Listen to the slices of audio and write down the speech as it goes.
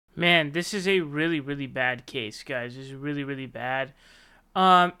Man, this is a really, really bad case, guys. This is really, really bad.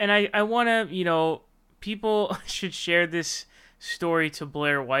 And I want to, people should share this story to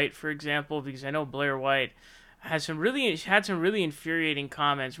Blair White, for example, because I know Blair White had some really infuriating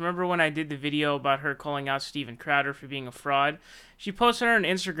comments. Remember when I did the video about her calling out Steven Crowder for being a fraud? She posted on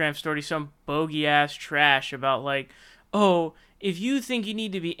an Instagram story some bogey ass trash about like, oh, if you think you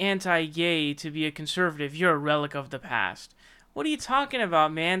need to be anti-gay to be a conservative, you're a relic of the past. What are you talking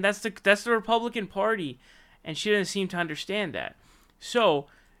about, man? That's the Republican Party, and she doesn't seem to understand that. So,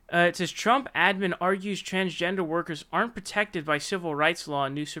 it says Trump admin argues transgender workers aren't protected by civil rights law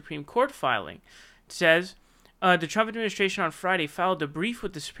in new Supreme Court filing. It says the Trump administration on Friday filed a brief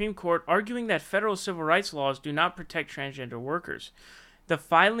with the Supreme Court arguing that federal civil rights laws do not protect transgender workers. The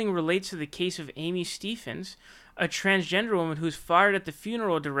filing relates to the case of Amy Stephens, a transgender woman who's fired at the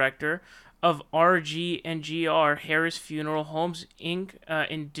funeral director of RG&GR Harris Funeral Homes Inc.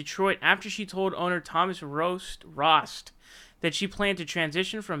 In Detroit after she told owner Thomas Rost that she planned to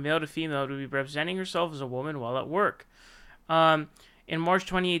transition from male to female to be representing herself as a woman while at work. Um, in March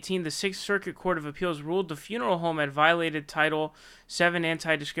 2018, the Sixth Circuit Court of Appeals ruled the funeral home had violated Title VII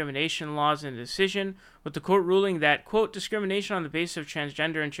anti-discrimination laws in a decision, with the court ruling that, quote, discrimination on the basis of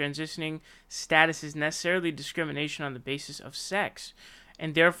transgender and transitioning status is necessarily discrimination on the basis of sex,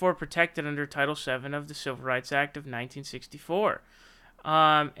 and therefore protected under Title VII of the Civil Rights Act of 1964.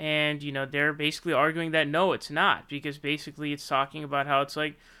 And, they're basically arguing that no, it's not, because basically it's talking about how it's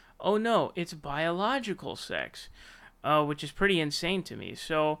like, oh no, it's biological sex, which is pretty insane to me.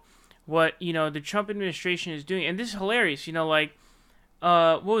 So, what, the Trump administration is doing, and this is hilarious,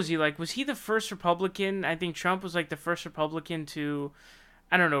 what was he like? Was he the first Republican? I think Trump was like the first Republican to,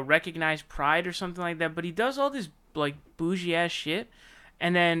 I don't know, recognize pride or something like that, but he does all this like bougie ass shit,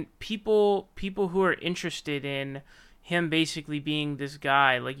 and then people who are interested in him basically being this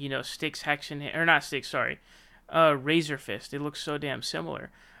guy, like, Sticks Hexen, or not Sticks, sorry, Razor Fist. They look so damn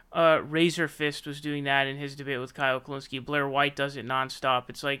similar. Razor Fist was doing that in his debate with Kyle Kalinske. Blair White does it nonstop.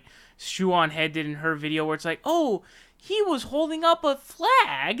 It's like Shoe on Head did in her video, where it's like, oh, he was holding up a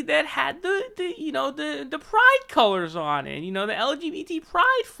flag that had the pride colors on it, the LGBT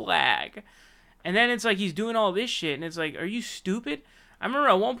pride flag. And then it's like he's doing all this shit, and it's like, are you stupid? I remember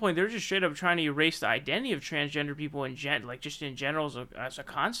at one point they were just straight up trying to erase the identity of transgender people just in general as a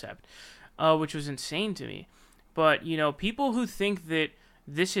concept, which was insane to me. But people who think that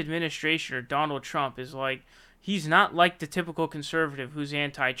this administration or Donald Trump is like, he's not like the typical conservative who's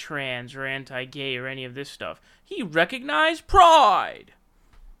anti-trans or anti-gay or any of this stuff. He recognized pride.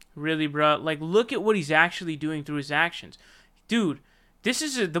 Really, bro? Like, look at what he's actually doing through his actions, dude. This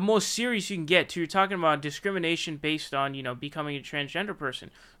is the most serious you can get to. You're talking about discrimination based on, becoming a transgender person.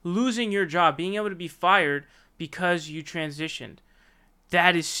 Losing your job, being able to be fired because you transitioned.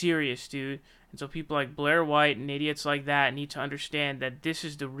 That is serious, dude. And so people like Blair White and idiots like that need to understand that this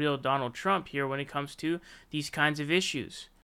is the real Donald Trump here when it comes to these kinds of issues.